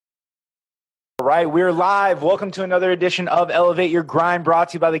All right, we're live. Welcome to another edition of Elevate Your Grind, brought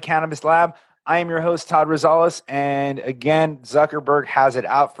to you by the Cannabis Lab. I am your host, Todd Rosales, and again, Zuckerberg has it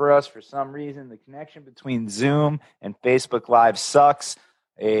out for us. For some reason, the connection between Zoom and Facebook Live sucks.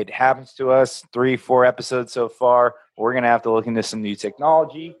 It happens to us 3-4 episodes so far. We're going to have to look into some new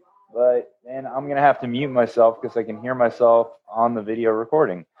technology, but then I'm going to have to mute myself because I can hear myself on the video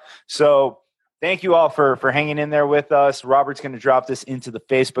recording. So thank you all for hanging in there with us. Robert's going to drop this into the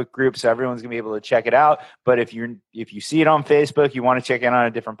Facebook group, so everyone's going to be able to check it out. But if you see it on Facebook, you want to check it on a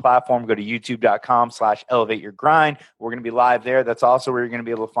different platform, go to youtube.com/elevateyourgrind. We're going to be live there. That's also where you're going to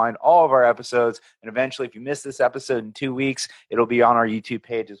be able to find all of our episodes. And eventually, if you miss this episode in 2 weeks, it'll be on our YouTube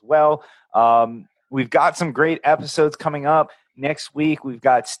page as well. We've got some great episodes coming up. Next week, we've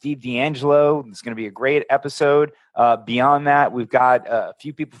got Steve D'Angelo. It's going to be a great episode. Beyond that, we've got a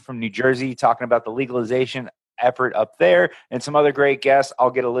few people from New Jersey talking about the legalization effort up there and some other great guests.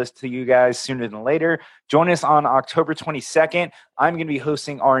 I'll get a list to you guys sooner than later. Join us on October 22nd. I'm going to be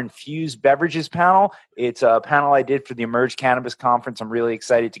hosting our Infused Beverages panel. It's a panel I did for the Emerge Cannabis Conference. I'm really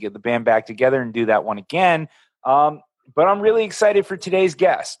excited to get the band back together and do that one again. But I'm really excited for today's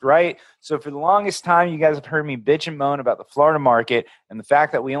guest, right? So for the longest time, you guys have heard me bitch and moan about the Florida market and the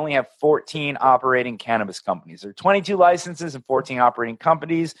fact that we only have 14 operating cannabis companies. There are 22 licenses and 14 operating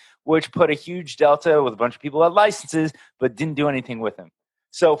companies, which put a huge delta with a bunch of people who had licenses but didn't do anything with them.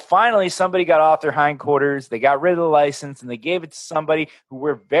 So finally, somebody got off their hindquarters. They got rid of the license, and they gave it to somebody who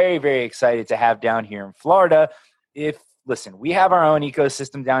we're very, very excited to have down here in Florida. Listen, we have our own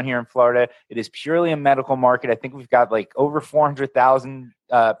ecosystem down here in Florida. It is purely a medical market. I think we've got like over 400,000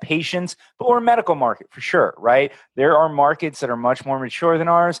 patients, but we're a medical market for sure, right? There are markets that are much more mature than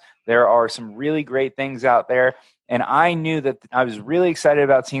ours. There are some really great things out there. And I knew that I was really excited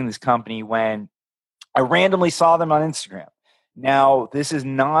about seeing this company when I randomly saw them on Instagram. Now, this is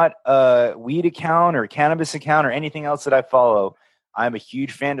not a weed account or a cannabis account or anything else that I follow. I'm a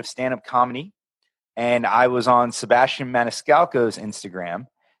huge fan of stand-up comedy. And I was on Sebastian Maniscalco's Instagram.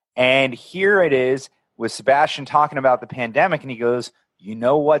 And here it is with Sebastian talking about the pandemic. And he goes, you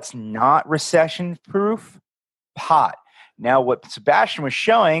know what's not recession-proof? Pot. Now, what Sebastian was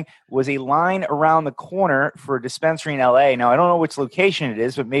showing was a line around the corner for a dispensary in LA. Now, I don't know which location it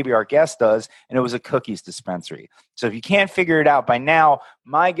is, but maybe our guest does. And it was a Cookies dispensary. So if you can't figure it out by now,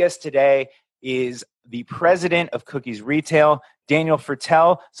 my guest today is the president of Cookies Retail, Daniel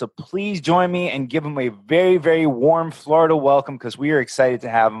Fertel. So please join me and give him a very, very warm Florida welcome because we are excited to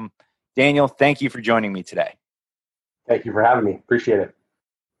have him. Daniel, thank you for joining me today. Thank you for having me. Appreciate it.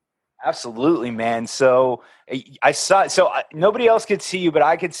 Absolutely, man. So nobody else could see you, but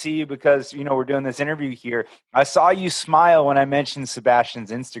I could see you because, we're doing this interview here. I saw you smile when I mentioned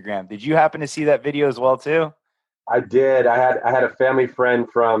Sebastian's Instagram. Did you happen to see that video as well too? I did. I had a family friend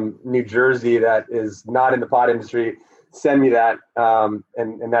from New Jersey that is not in the pot industry send me that, and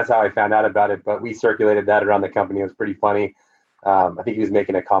that's how I found out about it. But we circulated that around the company. It was pretty funny. I think he was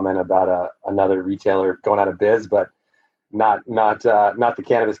making a comment about another retailer going out of biz, but not the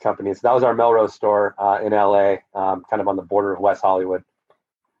cannabis company. So that was our Melrose store in LA, kind of on the border of West Hollywood.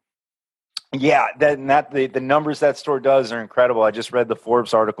 Yeah, the numbers that store does are incredible. I just read the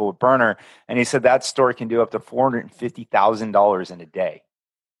Forbes article with Berner, and he said that store can do up to $450,000 in a day.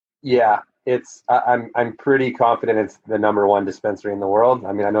 Yeah, I'm pretty confident it's the number one dispensary in the world.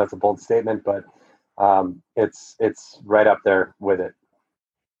 I mean, I know it's a bold statement, but it's right up there with it.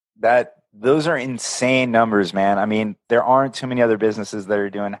 Those are insane numbers, man. I mean, there aren't too many other businesses that are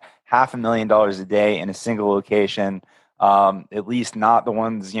doing $500,000 a day in a single location. At least not the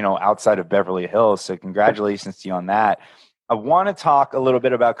ones, outside of Beverly Hills. So congratulations to you on that. I want to talk a little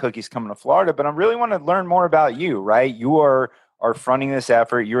bit about Cookies coming to Florida, but I really want to learn more about you, right? You are fronting this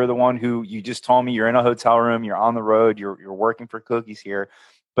effort. You're the one who you just told me you're in a hotel room, you're on the road, you're working for Cookies here.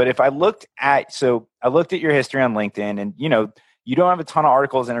 But if I looked at your history on LinkedIn and, you don't have a ton of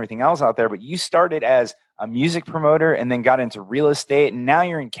articles and everything else out there, but you started as a music promoter and then got into real estate and now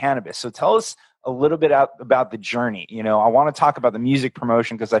you're in cannabis. So tell us a little bit about the journey. I want to talk about the music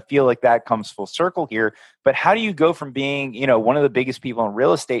promotion because I feel like that comes full circle here. But how do you go from being, one of the biggest people in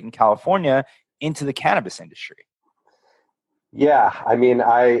real estate in California into the cannabis industry? Yeah, I mean,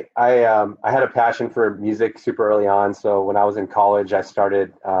 I had a passion for music super early on. So when I was in college, I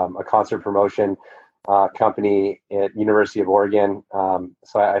started a concert promotion company at University of Oregon.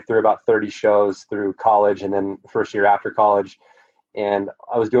 So I threw about 30 shows through college and then first year after college. And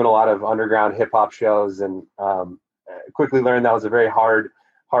I was doing a lot of underground hip hop shows and quickly learned that was a very hard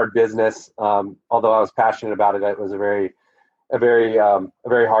business. Although I was passionate about it, it was a very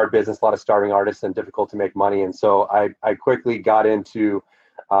hard business, a lot of starving artists and difficult to make money. And so I quickly got into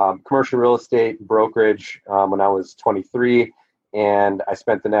commercial real estate brokerage when I was 23. And I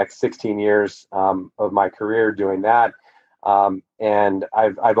spent the next 16 years of my career doing that. And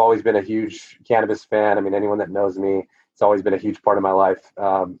I've always been a huge cannabis fan. I mean, anyone that knows me, it's always been a huge part of my life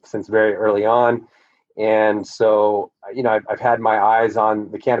since very early on. And so, I've had my eyes on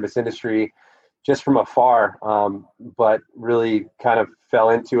the cannabis industry just from afar, but really kind of fell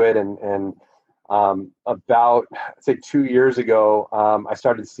into it. And about, I'd say 2 years ago, I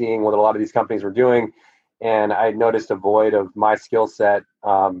started seeing what a lot of these companies were doing. And I noticed a void of my skill set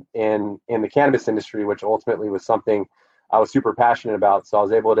in the cannabis industry, which ultimately was something I was super passionate about. So I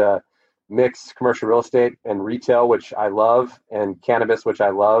was able to mix commercial real estate and retail, which I love, and cannabis, which I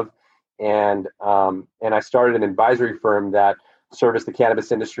love. And I started an advisory firm that serviced the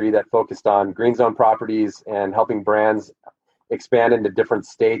cannabis industry, that focused on green zone properties and helping brands expand into different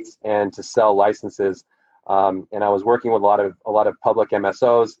states and to sell licenses. And I was working with a lot of public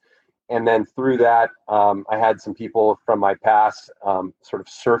MSOs. And then through that, I had some people from my past sort of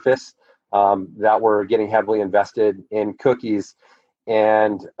surface that were getting heavily invested in cookies,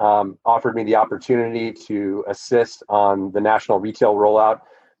 and offered me the opportunity to assist on the national retail rollout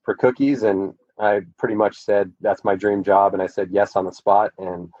for cookies. And I pretty much said, that's my dream job. And I said yes on the spot.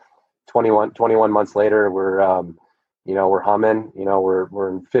 And 21 months later, we're humming. We're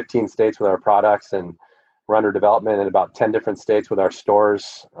in 15 states with our products, and we're under development in about 10 different states with our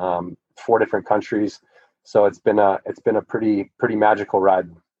stores, 4 different countries. So it's been a pretty magical ride.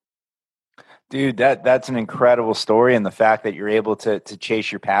 Dude, that's an incredible story, and the fact that you're able to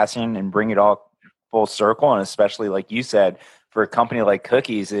chase your passion and bring it all full circle, and especially like you said, for a company like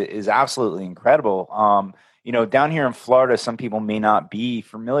Cookies, is absolutely incredible. Down here in Florida, some people may not be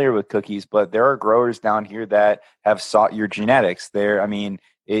familiar with Cookies, but there are growers down here that have sought your genetics. They're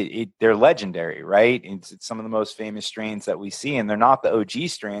legendary, right? It's some of the most famous strains that we see, and they're not the OG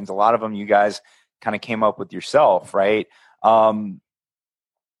strains. A lot of them you guys kind of came up with yourself, right?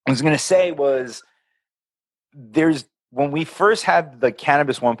 I was going to say when we first had the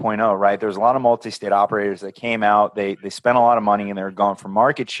Cannabis 1.0, right, there's a lot of multi-state operators that came out. They spent a lot of money and they were going for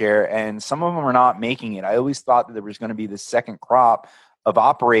market share, and some of them are not making it. I always thought that there was going to be the second crop of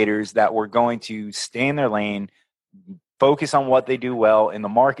operators that were going to stay in their lane, focus on what they do well in the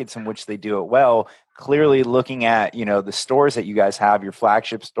markets in which they do it well. Clearly looking at, the stores that you guys have, your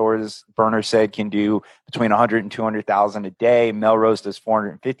flagship stores, Berner said can do between 100 and 200,000 a day. Melrose does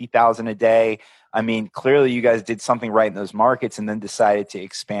 450,000 a day. I mean, clearly you guys did something right in those markets and then decided to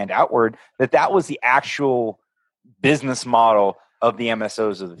expand outward. That was the actual business model of the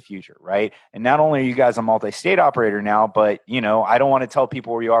MSOs of the future, right? And not only are you guys a multi-state operator now, but, I don't want to tell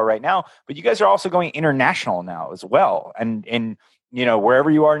people where you are right now, but you guys are also going international now as well. And wherever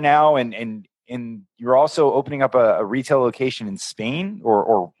you are now, and you're also opening up a retail location in Spain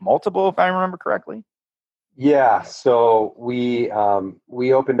or multiple, if I remember correctly. Yeah, so we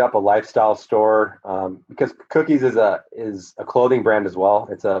opened up a lifestyle store because Cookies is a clothing brand as well.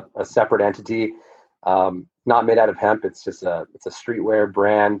 It's a separate entity, not made out of hemp. It's just it's a streetwear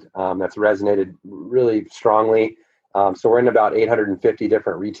brand that's resonated really strongly. So we're in about 850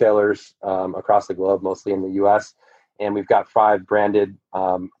 different retailers across the globe, mostly in the U.S., and we've got 5 branded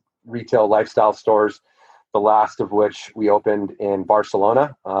retail lifestyle stores, the last of which we opened in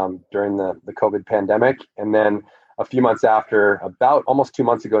Barcelona during the COVID pandemic. And then a few months after, about almost 2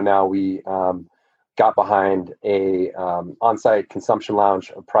 months ago now, we got behind a on-site consumption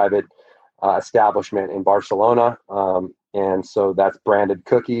lounge, a private establishment in Barcelona. And so that's branded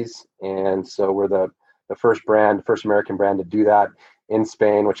Cookies. And so we're the first American brand to do that in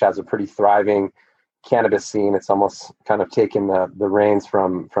Spain, which has a pretty thriving cannabis scene. It's almost kind of taken the reins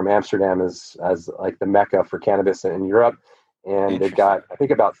from Amsterdam as like the mecca for cannabis in Europe. And they've got, I think,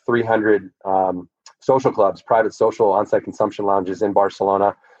 about 300 social clubs, private social on-site consumption lounges in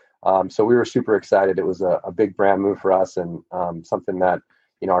Barcelona. So we were super excited. It was a big brand move for us, and something that,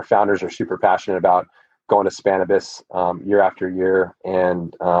 our founders are super passionate about, going to Spannabis year after year,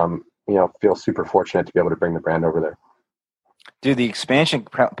 and feel super fortunate to be able to bring the brand over there. Dude, the expansion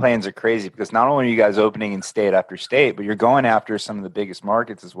plans are crazy, because not only are you guys opening in state after state, but you're going after some of the biggest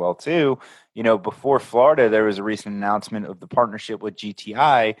markets as well too. Before Florida, there was a recent announcement of the partnership with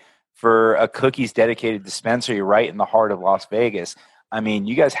GTI for a Cookies dedicated dispensary right in the heart of Las Vegas. I mean,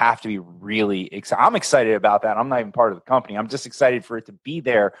 you guys have to be really excited. I'm excited about that. I'm not even part of the company. I'm just excited for it to be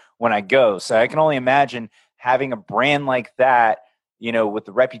there when I go. So I can only imagine having a brand like that, with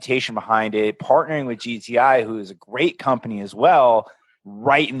the reputation behind it, partnering with GTI, who is a great company as well,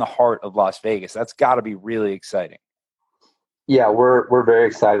 right in the heart of Las Vegas. That's got to be really exciting. Yeah, we're very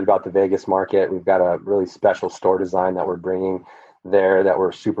excited about the Vegas market. We've got a really special store design that we're bringing there that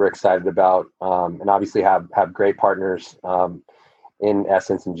we're super excited about, and obviously have great partners in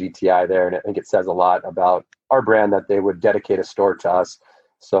Essence and GTI there. And I think it says a lot about our brand that they would dedicate a store to us.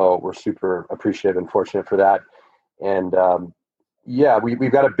 So we're super appreciative and fortunate for that. And yeah,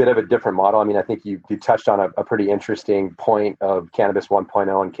 we've got a bit of a different model. I mean, I think you touched on a pretty interesting point of Cannabis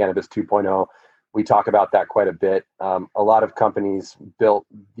 1.0 and Cannabis 2.0. We talk about that quite a bit. A lot of companies built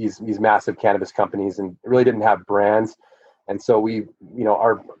these massive cannabis companies and really didn't have brands. And so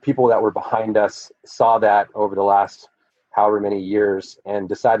our people that were behind us saw that over the last however many years and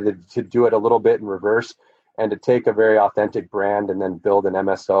decided to do it a little bit in reverse and to take a very authentic brand and then build an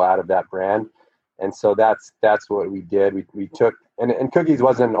MSO out of that brand. And so that's what we did. We took, and Cookies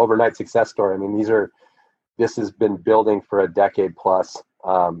wasn't an overnight success story. I mean, this has been building for a decade plus,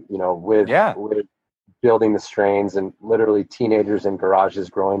 with building the strains and literally teenagers in garages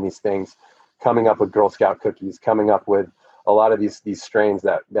growing these things, coming up with Girl Scout cookies, coming up with a lot of these strains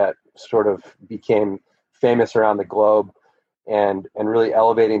that sort of became famous around the globe, and really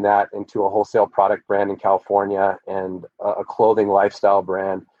elevating that into a wholesale product brand in California and a clothing lifestyle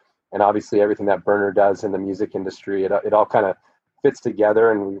brand. And obviously everything that Berner does in the music industry, it all kind of fits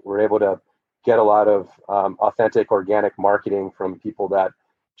together, and we were able to get a lot of authentic organic marketing from people that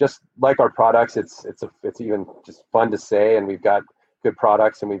just like our products. It's even just fun to say, and we've got good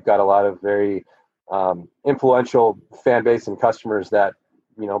products, and we've got a lot of very influential fan base and customers that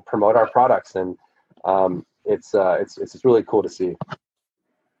promote our products, and it's really cool to see.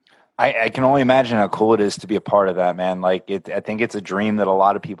 I can only imagine how cool it is to be a part of that, man. I think it's a dream that a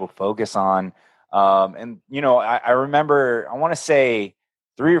lot of people focus on. I remember, I want to say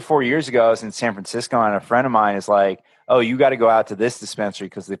 3 or 4 years ago, I was in San Francisco, and a friend of mine is like, "Oh, you got to go out to this dispensary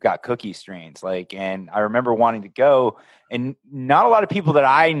because they've got cookie strains." And I remember wanting to go, and not a lot of people that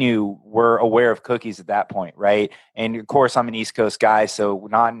I knew were aware of cookies at that point, right? And of course, I'm an East Coast guy, so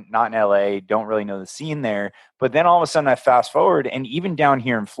not in LA, don't really know the scene there. But then all of a sudden, I fast forward, and even down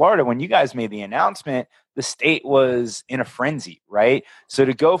here in Florida, when you guys made the announcement, the state was in a frenzy, right? So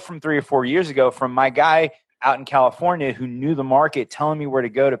to go from 3 or 4 years ago, from my guy out in California who knew the market, telling me where to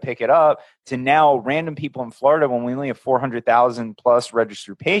go to pick it up, to now random people in Florida when we only have 400,000 plus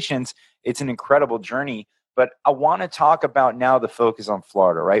registered patients, it's an incredible journey. But I want to talk about now the focus on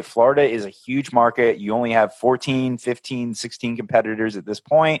Florida, right? Florida is a huge market. You only have 14, 15, 16 competitors at this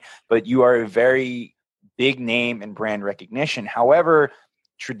point, but you are a very big name and brand recognition. However,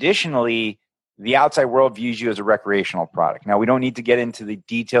 traditionally, the outside world views you as a recreational product. Now, we don't need to get into the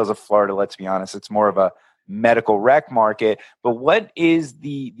details of Florida. Let's be honest. It's more of a medical rec market. But what is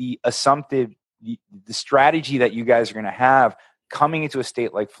the assumptive, the strategy that you guys are going to have coming into a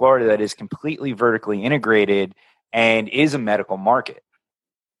state like Florida that is completely vertically integrated and is a medical market?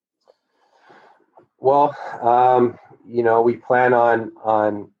 Well, we plan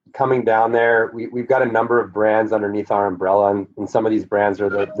on coming down there. We've got a number of brands underneath our umbrella, and some of these brands are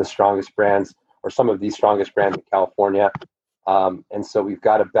the strongest brands, or some of the strongest brands in California. And so we've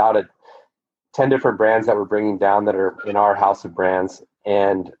got about 10 different brands that we're bringing down that are in our house of brands.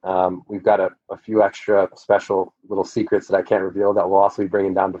 And we've got a few extra special little secrets that I can't reveal that we'll also be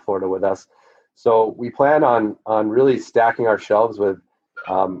bringing down to Florida with us. So we plan on really stacking our shelves with,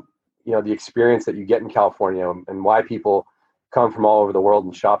 the experience that you get in California, and why people come from all over the world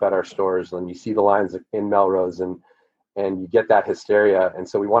and shop at our stores. And you see the lines in Melrose, and you get that hysteria. And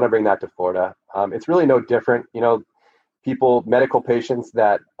so we want to bring that to Florida. It's really no different. Medical patients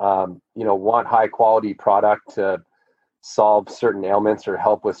that, want high quality product to solve certain ailments or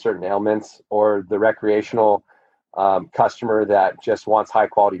help with certain ailments, or the recreational customer that just wants high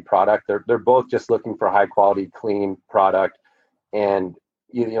quality product. They're both just looking for high quality, clean product. And,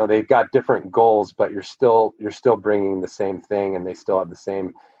 they've got different goals, but you're still bringing the same thing, and they still have the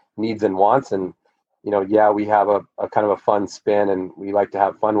same needs and wants. And, we have a kind of a fun spin, and we like to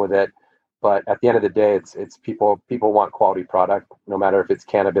have fun with it. But at the end of the day, it's people want quality product, no matter if it's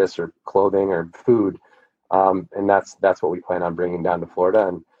cannabis or clothing or food. And that's what we plan on bringing down to Florida.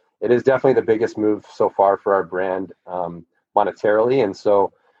 And it is definitely the biggest move so far for our brand, monetarily. And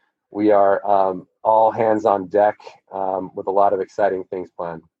so we are all hands on deck with a lot of exciting things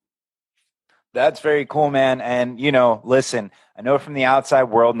planned. That's very cool, man. And, listen, I know from the outside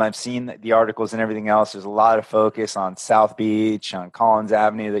world, and I've seen the articles and everything else, there's a lot of focus on South Beach, on Collins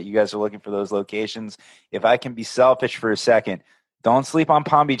Avenue, that you guys are looking for those locations. If I can be selfish for a second, don't sleep on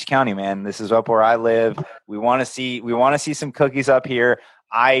Palm Beach County, man. This is up where I live. We want to see some cookies up here.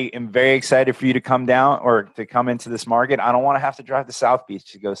 I am very excited for you to come down, or to come into this market. I don't want to have to drive to South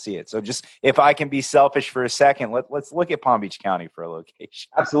Beach to go see it. So just, if I can be selfish for a second, let's look at Palm Beach County for a location.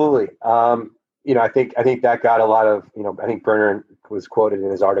 Absolutely. I think that got a lot of, I think Berner was quoted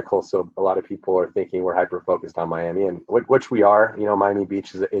in his article. So a lot of people are thinking we're hyper focused on Miami, and which we are. Miami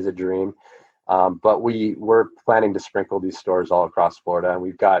Beach is a dream, but we're planning to sprinkle these stores all across Florida, and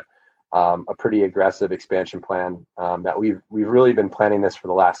we've got a pretty aggressive expansion plan that we've really been planning this for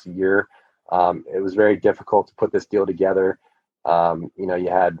the last year. It was very difficult to put this deal together. You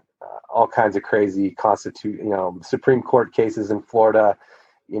had all kinds of crazy Supreme Court cases in Florida,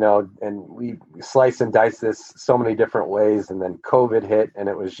 and we slice and dice this so many different ways. And then COVID hit, and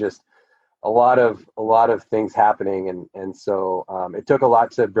it was just a lot of things happening. And so it took a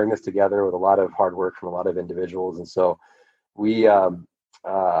lot to bring this together with a lot of hard work from a lot of individuals. And so we're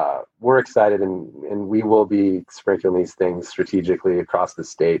excited, and we will be sprinkling these things strategically across the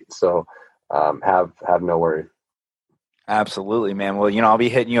state. So have no worry. Absolutely, man. Well, I'll be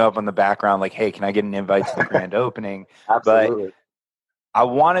hitting you up on the background like, hey, can I get an invite to the grand opening? Absolutely. But I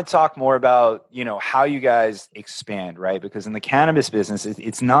want to talk more about, how you guys expand, right? Because in the cannabis business,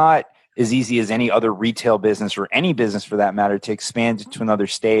 it's not as easy as any other retail business or any business for that matter to expand to another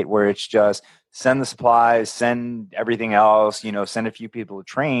state where it's just send the supplies, send everything else, send a few people to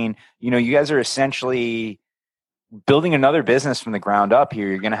train. You guys are essentially building another business from the ground up here.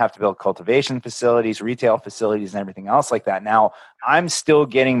 You're going to have to build cultivation facilities, retail facilities, and everything else like that. Now, I'm still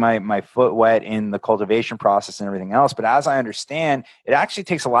getting my foot wet in the cultivation process and everything else. But as I understand, it actually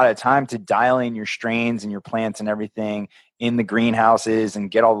takes a lot of time to dial in your strains and your plants and everything in the greenhouses and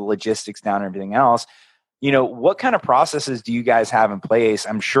get all the logistics down and everything else. What kind of processes do you guys have in place?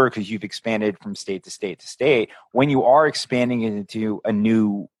 I'm sure because you've expanded from state to state to state. When you are expanding into a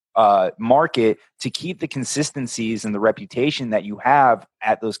new market, to keep the consistencies and the reputation that you have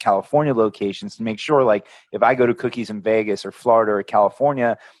at those California locations, to make sure, like, if I go to Cookies in Vegas or Florida or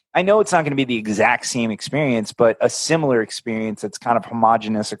California, I know it's not going to be the exact same experience, but a similar experience that's kind of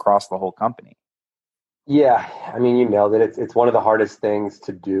homogenous across the whole company. Yeah, I mean, you nailed it. It's one of the hardest things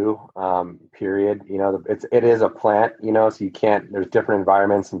to do, period. It is a plant, so you can't, there's different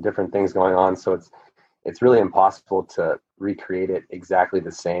environments and different things going on. So it's really impossible to recreate it exactly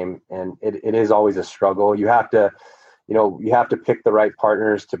the same. And it is always a struggle. You have to pick the right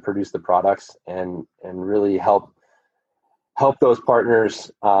partners to produce the products and really help those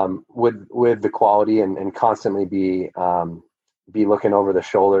partners with the quality and constantly be looking over the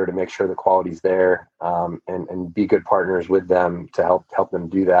shoulder to make sure the quality's there, and be good partners with them to help them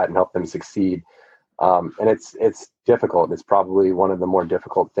do that and help them succeed. And it's difficult. It's probably one of the more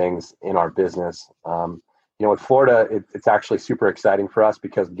difficult things in our business. With Florida, it's actually super exciting for us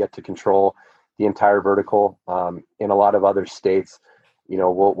because we get to control the entire vertical. In a lot of other states,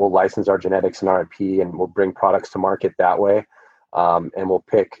 we'll license our genetics and our IP, and we'll bring products to market that way. And we'll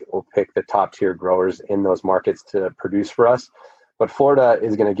pick the top tier growers in those markets to produce for us. But Florida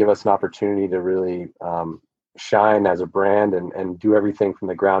is going to give us an opportunity to really shine as a brand and do everything from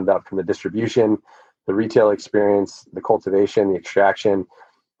the ground up, from the distribution, the retail experience, the cultivation, the extraction.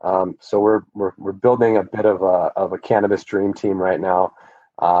 So we're building a bit of a cannabis dream team right now,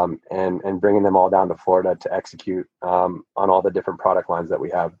 and bringing them all down to Florida to execute on all the different product lines that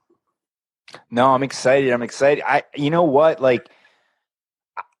we have. No, I'm excited. You know what? Like,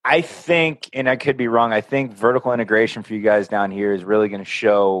 I think, and I could be wrong, I think vertical integration for you guys down here is really going to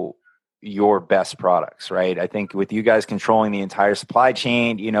show your best products, right? I think with you guys controlling the entire supply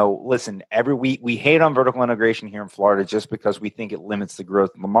chain, listen, we hate on vertical integration here in Florida just because we think it limits the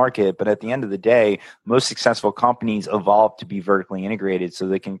growth of the market. But at the end of the day, most successful companies evolve to be vertically integrated so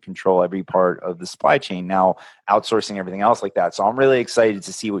they can control every part of the supply chain. Now, outsourcing everything else like that. So I'm really excited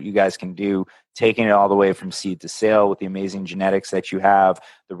to see what you guys can do, taking it all the way from seed to sale with the amazing genetics that you have,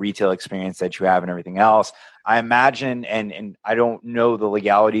 the retail experience that you have, and everything else. I imagine, and I don't know the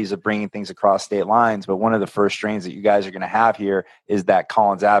legalities of bringing things across state lines, but one of the first strains that you guys are going to have here is that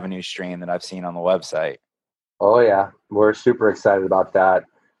Collins Avenue strain that I've seen on the website. Oh yeah, we're super excited about that.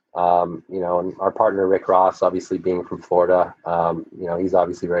 And our partner Rick Ross, obviously being from Florida, he's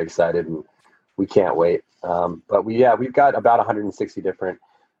obviously very excited, and we can't wait. But we've got about 160 different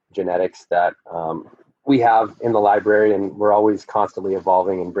genetics that we have in the library, and we're always constantly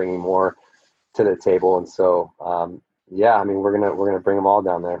evolving and bringing more to the table. And so, we're gonna bring them all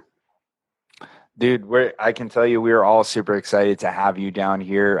down there. Dude, I can tell you, we're all super excited to have you down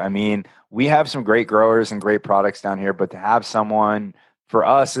here. I mean, we have some great growers and great products down here, but to have someone, for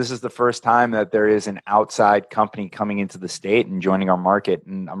us, this is the first time that there is an outside company coming into the state and joining our market.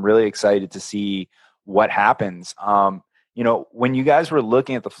 And I'm really excited to see what happens. When you guys were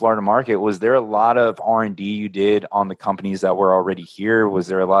looking at the Florida market, was there a lot of R&D you did on the companies that were already here? Was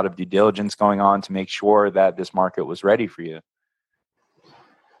there a lot of due diligence going on to make sure that this market was ready for you?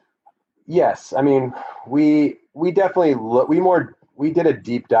 Yes, I mean we definitely we did a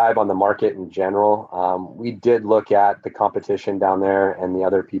deep dive on the market in general. We did look at the competition down there and the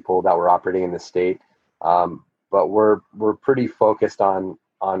other people that were operating in the state, but we're pretty focused on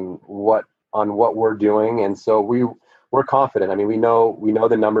what we're doing, and so we're confident. I mean, we know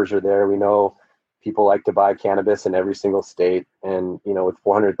the numbers are there. We know people like to buy cannabis in every single state, and with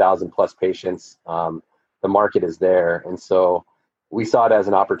 400,000 plus patients, the market is there, and so we saw it as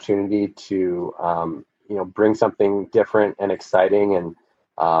an opportunity to bring something different and exciting. And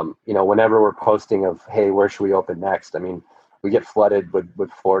whenever we're posting of, hey, where should we open next, I mean, we get flooded with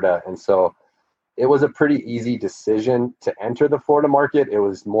Florida, and so it was a pretty easy decision to enter the Florida market. It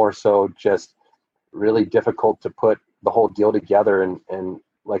was more so just really difficult to put the whole deal together, and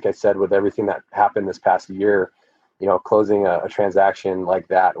like I said, with everything that happened this past year, closing a transaction like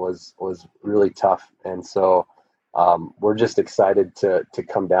that was really tough. And so we're just excited to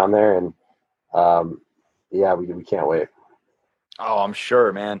come down there, and yeah, we can't wait. Oh, I'm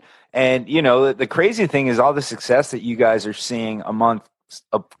sure, man. And the crazy thing is all the success that you guys are seeing among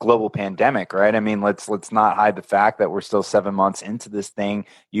a global pandemic, right? I mean, let's not hide the fact that we're still 7 months into this thing.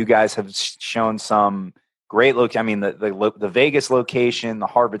 You guys have shown some great look. I mean, the Vegas location, the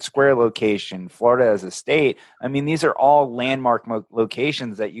Harvard Square location, Florida as a state. I mean, these are all landmark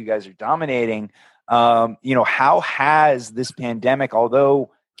locations that you guys are dominating. How has this pandemic,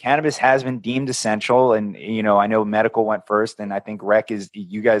 although cannabis has been deemed essential, and I know medical went first, and I think rec is,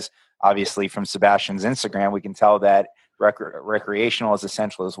 you guys obviously from Sebastian's Instagram, we can tell that recreational is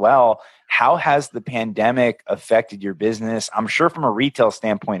essential as well. How has the pandemic affected your business? I'm sure from a retail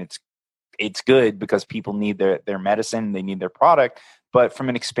standpoint, it's good because people need their medicine, they need their product. But from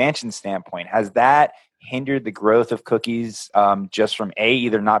an expansion standpoint, has that hindered the growth of Cookies, just from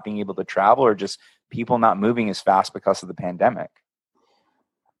either not being able to travel or just people not moving as fast because of the pandemic?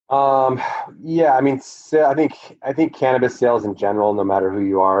 Yeah, I mean, so I think cannabis sales in general, no matter who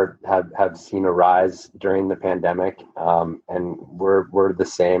you are, have seen a rise during the pandemic, and we're the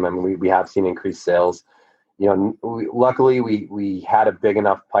same. I mean, we have seen increased sales. Luckily we had a big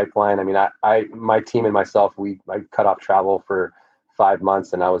enough pipeline. I mean, my team and myself, I cut off travel for 5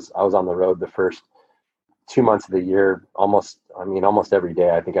 months, and I was on the road the first 2 months of the year, almost every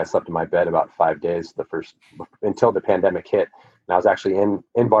day. I think I slept in my bed about 5 days until the pandemic hit. And I was actually in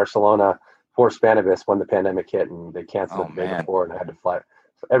Barcelona for Spannabis when the pandemic hit, and they canceled it the day before, and I had to fly.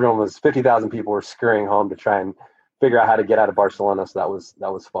 So 50,000 people were scurrying home to try and figure out how to get out of Barcelona. So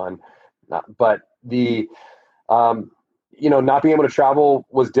that was fun. But the not being able to travel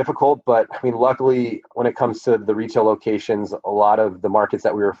was difficult, but I mean, luckily, when it comes to the retail locations, a lot of the markets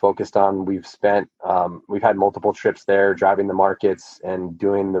that we were focused on, we've had multiple trips there, driving the markets and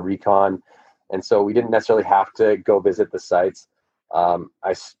doing the recon. And so we didn't necessarily have to go visit the sites. I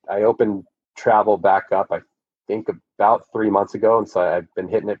opened travel back up, I think about 3 months ago. And so I've been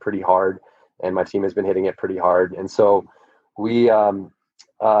hitting it pretty hard, and my team has been hitting it pretty hard. And so we haven't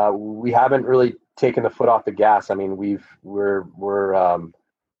really taken the foot off the gas. I mean, we've got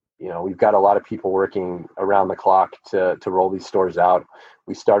a lot of people working around the clock to roll these stores out.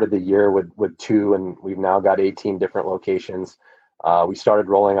 We started the year with 2, and we've now got 18 different locations. We started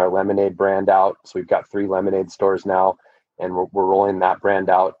rolling our lemonade brand out, so we've got 3 lemonade stores now, and we're rolling that brand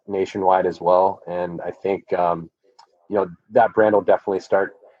out nationwide as well. And I think that brand will definitely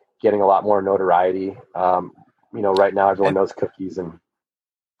start getting a lot more notoriety. Right now everyone knows Cookies, and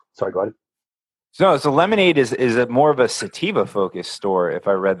sorry, go ahead. So Lemonade is a more of a sativa focused store, if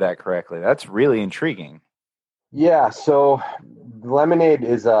I read that correctly. That's really intriguing. Yeah, so Lemonade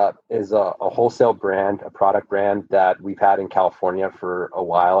is a wholesale brand, a product brand that we've had in California for a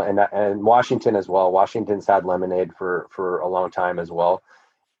while, and Washington as well. Washington's had Lemonade for a long time as well,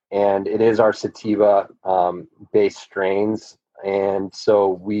 and it is our sativa based strains. And so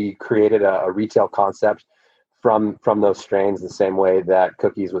we created a retail concept from those strains, the same way that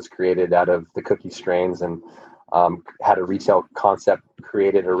Cookies was created out of the cookie strains, and had a retail concept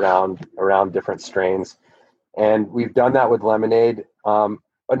created around different strains. And we've done that with Lemonade.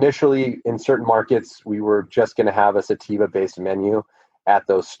 Initially, in certain markets, we were just going to have a sativa-based menu at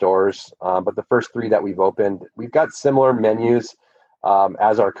those stores. But the first 3 that we've opened, we've got similar menus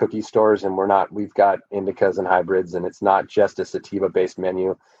as our cookie stores, and we've got indicas and hybrids, and it's not just a sativa-based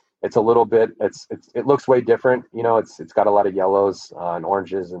menu. It's a little bit, it looks way different. It's got a lot of yellows and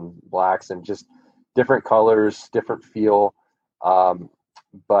oranges and blacks, and just different colors, different feel.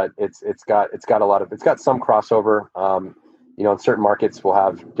 But it's got some crossover. In certain markets we'll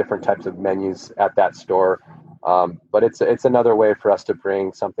have different types of menus at that store. But it's another way for us to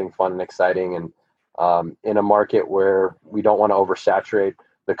bring something fun and exciting, and in a market where we don't want to oversaturate,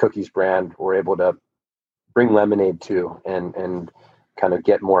 the Cookies brand, we're able to bring lemonade to and kind of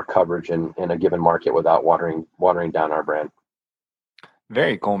get more coverage in a given market without watering down our brand.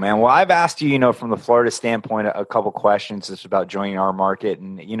 Very cool, man. Well, I've asked you, from the Florida standpoint, a couple questions just about joining our market,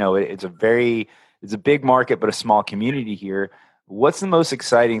 and it's a big market, but a small community here. What's the most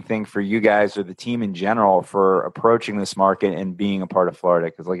exciting thing for you guys or the team in general for approaching this market and being a part of Florida?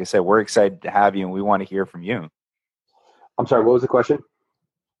 Because, like I said, we're excited to have you, and we want to hear from you. I'm sorry, what was the question?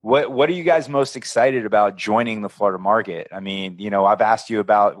 What are you guys most excited about joining the Florida market? I mean, I've asked you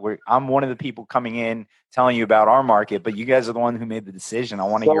about. I'm one of the people coming in telling you about our market, but you guys are the one who made the decision. I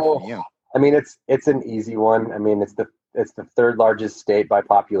want to hear from you. I mean, it's an easy one. I mean, it's the third largest state by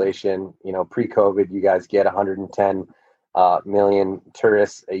population. Pre-COVID, you guys get 110 million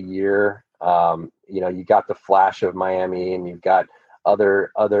tourists a year. You got the flash of Miami, and you've got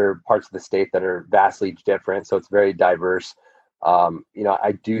other parts of the state that are vastly different. So it's very diverse.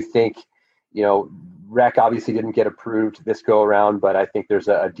 I do think, rec obviously didn't get approved this go around, but I think there's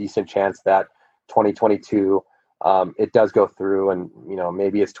a decent chance that 2022 it does go through, and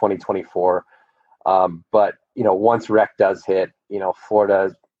maybe it's 2024. But once rec does hit, Florida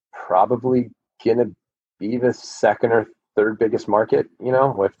is probably gonna be the second or third biggest market.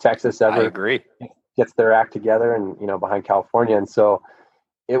 If Texas ever gets their act together and behind California, and so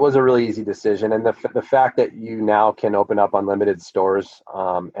it was a really easy decision. And the fact that you now can open up unlimited stores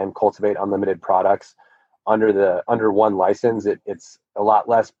and cultivate unlimited products under one license, it's a lot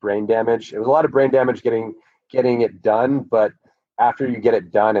less brain damage. It was a lot of brain damage getting it done, but after you get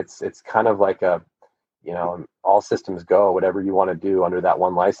it done, it's kind of like all systems go, whatever you want to do under that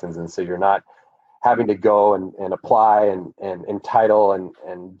one license. And so you're not having to go and apply and entitle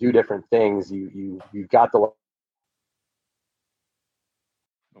and do different things. You've got the.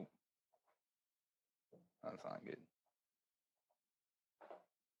 That's not good.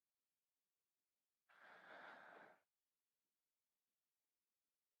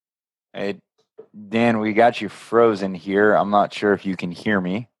 Hey, Dan, we got you frozen here. I'm not sure if you can hear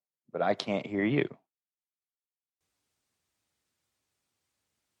me, but I can't hear you.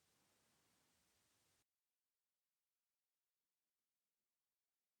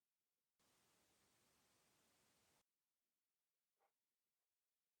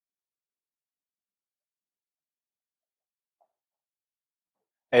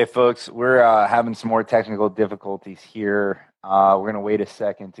 Hey, folks, we're having some more technical difficulties here. We're going to wait a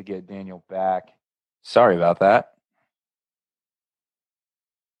second to get Daniel back. Sorry about that.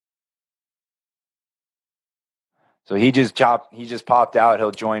 So he just popped out.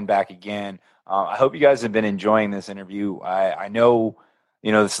 He'll join back again. I hope you guys have been enjoying this interview. I know,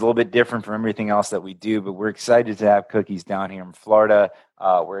 this is a little bit different from everything else that we do, but we're excited to have Cookies down here in Florida.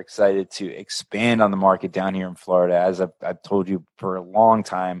 We're excited to expand on the market down here in Florida. As I've told you for a long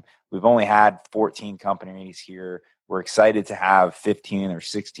time, we've only had 14 companies here. We're excited to have 15 or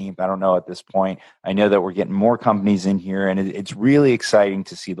 16. I don't know at this point. I know that we're getting more companies in here, and it's really exciting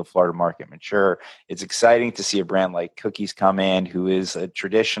to see the Florida market mature. It's exciting to see a brand like Cookies come in, who is a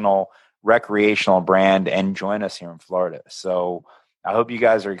traditional recreational brand, and join us here in Florida. So I hope you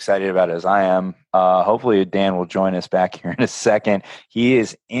guys are excited about it as I am. Hopefully Dan will join us back here in a second. He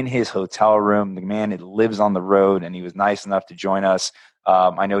is in his hotel room. The man lives on the road, and he was nice enough to join us.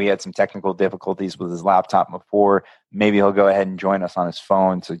 I know he had some technical difficulties with his laptop before. Maybe he'll go ahead and join us on his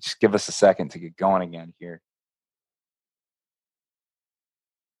phone. So just give us a second to get going again here.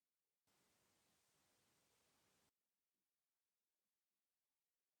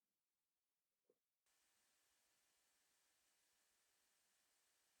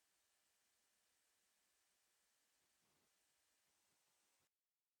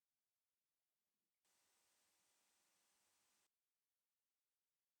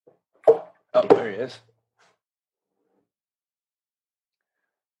 Oh, there he is.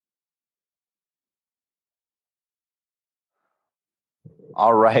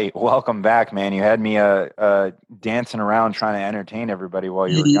 All right. Welcome back, man. You had me dancing around trying to entertain everybody while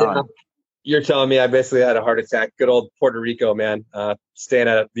you were gone. You're telling me I basically had a heart attack. Good old Puerto Rico, man. Staying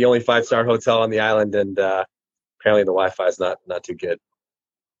at the only 5-star hotel on the island, and apparently the Wi-Fi is not too good.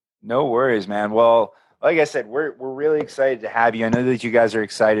 No worries, man. Well, like I said, we're really excited to have you. I know that you guys are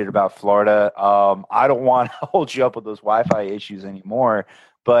excited about Florida. I don't want to hold you up with those Wi-Fi issues anymore.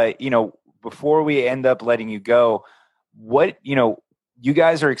 But before we end up letting you go, you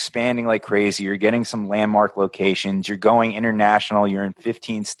guys are expanding like crazy. You're getting some landmark locations. You're going international. You're in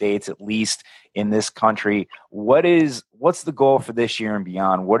 15 states at least in this country. What's the goal for this year and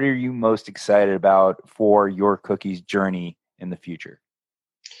beyond? What are you most excited about for your Cookies journey in the future?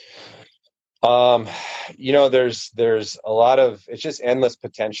 There's a lot of, it's just endless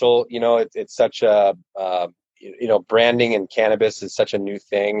potential. It's such a, branding in cannabis is such a new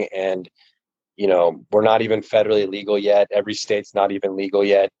thing. And, we're not even federally legal yet. Every state's not even legal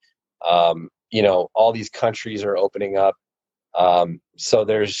yet. All these countries are opening up. So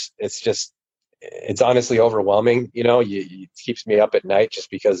it's honestly overwhelming. It keeps me up at night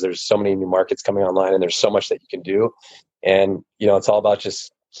just because there's so many new markets coming online and there's so much that you can do. And, it's all about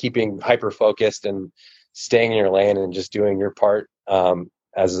just keeping hyper focused and staying in your lane and just doing your part,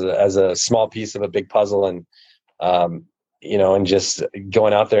 as a small piece of a big puzzle. And, and just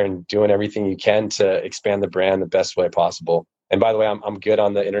going out there and doing everything you can to expand the brand the best way possible. And by the way, I'm good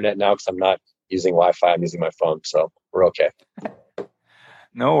on the internet now because I'm not using Wi-Fi. I'm using my phone, so we're okay.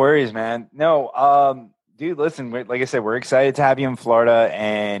 No worries, man. No, dude, listen, like I said, we're excited to have you in Florida.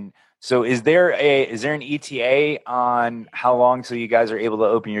 And so is there an ETA on how long so you guys are able to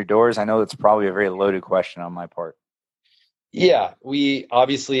open your doors? I know that's probably a very loaded question on my part. Yeah, we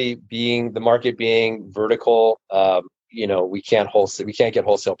obviously being the market being vertical, we can't get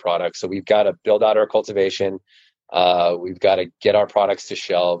wholesale products. So we've got to build out our cultivation. We've got to get our products to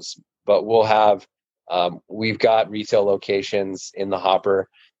shelves, but we've got retail locations in the hopper.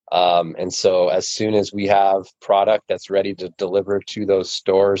 And so as soon as we have product that's ready to deliver to those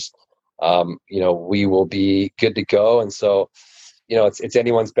stores, we will be good to go. And so, it's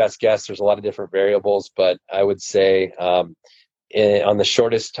anyone's best guess. There's a lot of different variables, but I would say, on the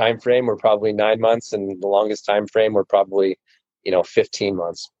shortest time frame, we're probably 9 months, and the longest time frame, we're probably, 15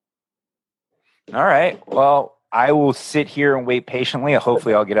 months. All right. Well, I will sit here and wait patiently.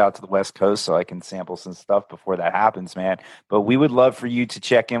 Hopefully I'll get out to the West Coast so I can sample some stuff before that happens, man. But we would love for you to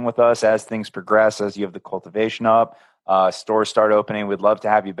check in with us as things progress, as you have the cultivation up, stores start opening. We'd love to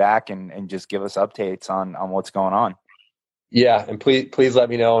have you back and just give us updates on what's going on. Yeah. And please let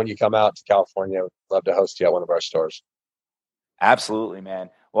me know when you come out to California. We'd love to host you at one of our stores. Absolutely, man.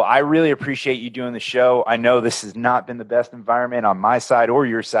 Well, I really appreciate you doing the show. I know this has not been the best environment on my side or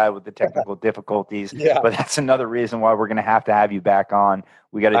your side with the technical difficulties, but that's another reason why we're going to have you back on.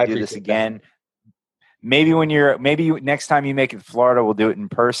 We got to do this again. That. Maybe next time you make it to Florida, we'll do it in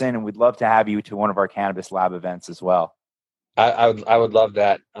person, and we'd love to have you to one of our Cannabis Lab events as well. I would love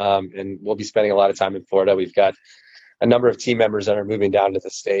that. And we'll be spending a lot of time in Florida. We've got a number of team members that are moving down to the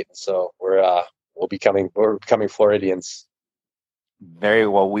state. So we're becoming Floridians. Very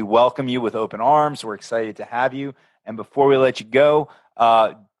well. We welcome you with open arms. We're excited to have you. And before we let you go,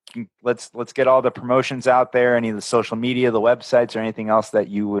 let's get all the promotions out there, any of the social media, the websites, or anything else that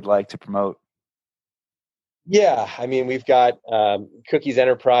you would like to promote. Yeah, I mean, we've got Cookies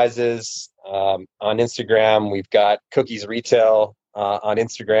Enterprises on Instagram. We've got Cookies Retail on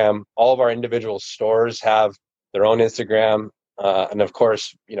Instagram. All of our individual stores have their own Instagram. And of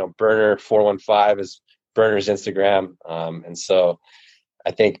course, Burner 415 is Burner's Instagram. And so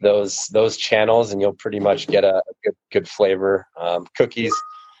I think those channels, and you'll pretty much get a good flavor.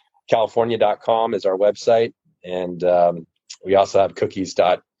 Cookiescalifornia.com is our website. And we also have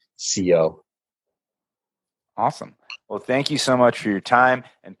cookies.co. Awesome. Well, thank you so much for your time.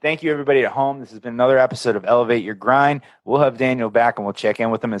 And thank you, everybody at home. This has been another episode of Elevate Your Grind. We'll have Daniel back, and we'll check in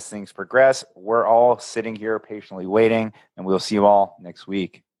with him as things progress. We're all sitting here patiently waiting, and we'll see you all next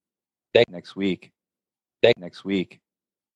week. Next week.